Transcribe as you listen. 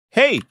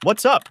Hey,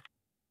 what's up?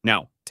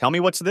 Now, tell me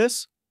what's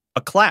this?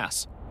 A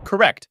class.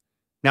 Correct.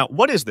 Now,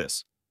 what is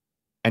this?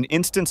 An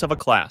instance of a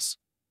class.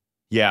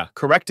 Yeah,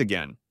 correct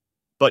again.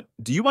 But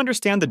do you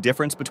understand the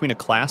difference between a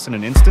class and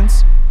an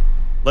instance?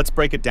 Let's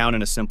break it down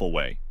in a simple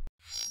way.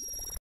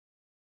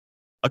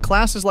 A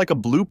class is like a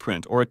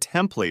blueprint or a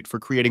template for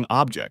creating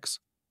objects.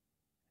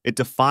 It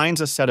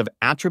defines a set of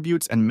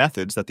attributes and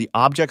methods that the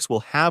objects will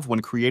have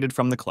when created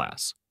from the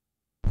class.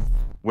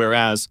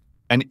 Whereas,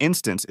 an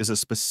instance is a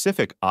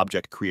specific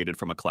object created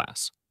from a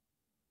class.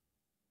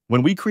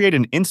 When we create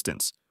an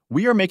instance,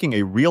 we are making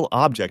a real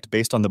object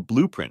based on the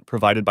blueprint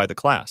provided by the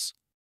class.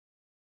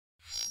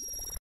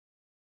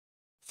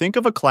 Think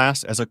of a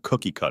class as a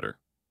cookie cutter.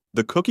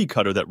 The cookie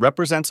cutter that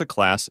represents a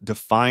class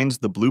defines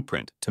the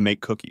blueprint to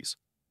make cookies.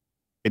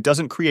 It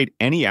doesn't create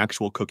any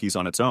actual cookies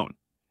on its own.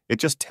 It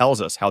just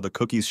tells us how the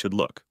cookies should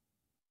look.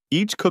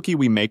 Each cookie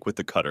we make with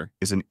the cutter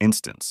is an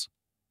instance.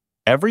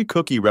 Every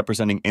cookie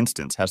representing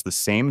instance has the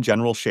same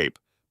general shape,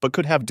 but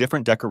could have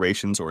different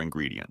decorations or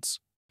ingredients.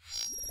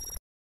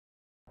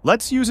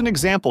 Let's use an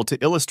example to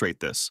illustrate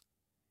this.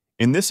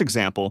 In this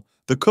example,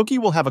 the cookie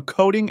will have a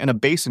coating and a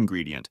base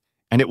ingredient,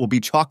 and it will be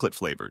chocolate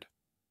flavored.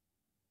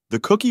 The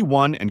cookie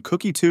 1 and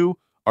cookie 2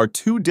 are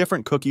two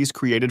different cookies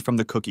created from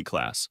the cookie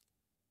class.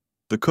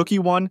 The cookie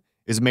 1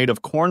 is made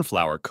of corn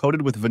flour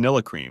coated with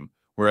vanilla cream,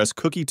 whereas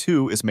cookie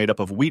 2 is made up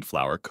of wheat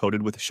flour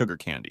coated with sugar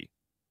candy.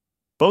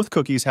 Both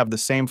cookies have the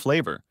same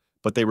flavor,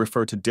 but they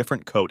refer to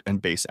different coat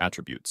and base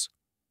attributes.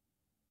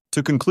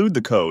 To conclude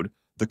the code,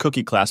 the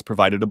cookie class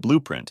provided a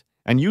blueprint,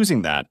 and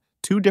using that,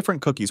 two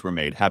different cookies were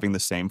made having the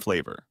same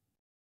flavor.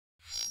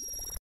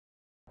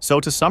 So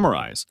to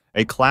summarize,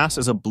 a class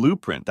is a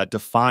blueprint that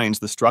defines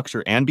the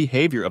structure and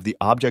behavior of the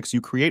objects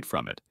you create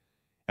from it.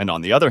 And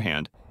on the other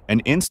hand, an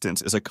instance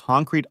is a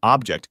concrete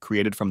object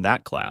created from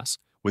that class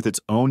with its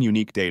own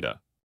unique data.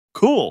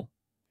 Cool!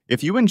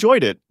 If you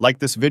enjoyed it, like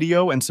this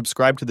video and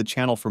subscribe to the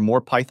channel for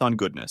more Python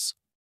goodness.